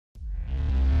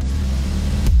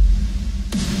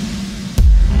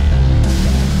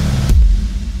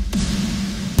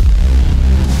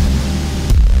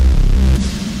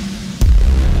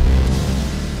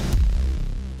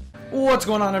What's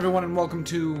going on, everyone, and welcome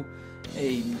to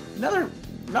another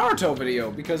Naruto video,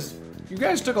 because you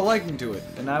guys took a liking to it,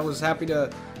 and I was happy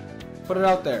to put it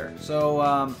out there.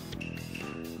 So,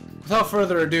 without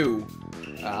further ado,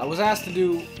 I was asked to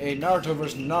do a Naruto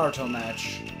vs. Naruto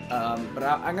match, but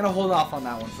I'm going to hold off on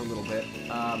that one for a little bit.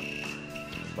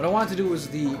 What I wanted to do was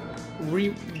the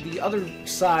other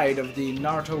side of the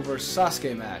Naruto vs.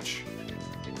 Sasuke match,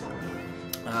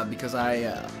 because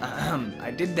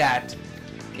I did that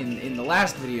in the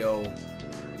last video,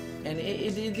 and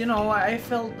it you know, I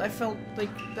felt like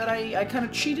that I kind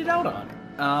of cheated out on it.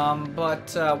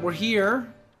 But we're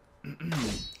here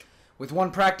with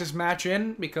one practice match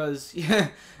in, because yeah,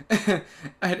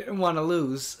 I didn't want to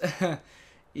lose.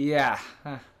 Yeah.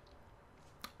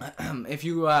 If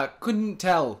you couldn't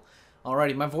tell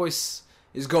already, my voice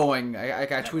is going. I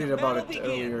tweeted about it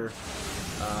earlier,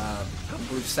 I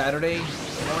believe Saturday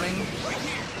morning.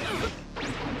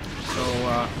 So,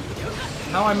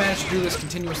 how I managed to do this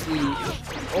continuously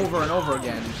over and over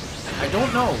again, I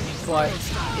don't know, but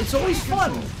it's always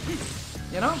fun,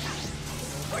 you know?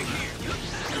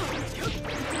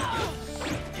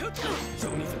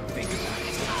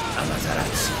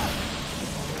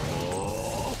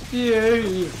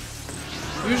 Yay!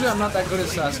 Usually I'm not that good at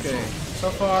Sasuke. So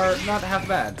far, not half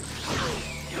bad.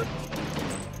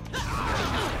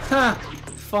 Ha!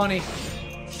 Funny.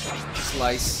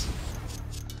 Slice.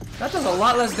 That does a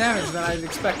lot less damage than I'd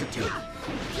expect it to.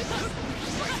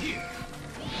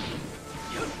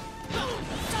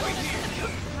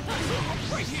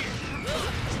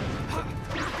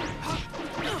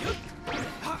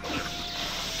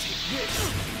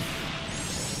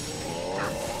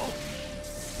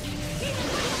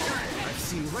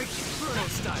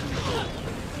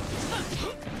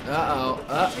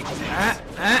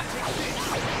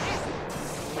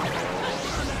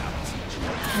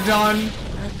 Done.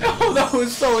 Oh, that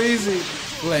was so easy.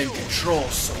 Flame control,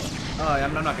 son. Oh,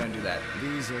 I'm not gonna do that.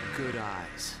 These are good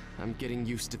eyes. I'm getting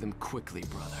used to them quickly,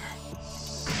 brother.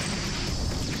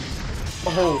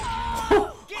 Oh.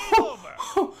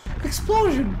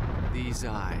 Explosion. These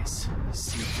eyes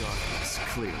see darkness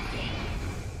clearly.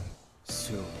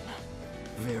 Soon,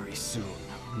 very soon,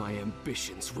 my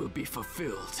ambitions will be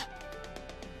fulfilled.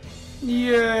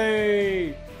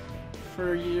 Yay!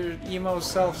 For your emo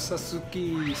self,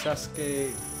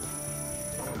 Sasuke.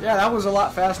 Yeah, that was a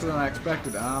lot faster than I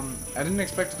expected. I didn't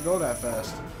expect it to go that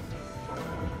fast.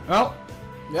 Well,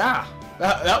 yeah,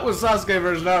 that was Sasuke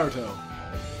vs. Naruto.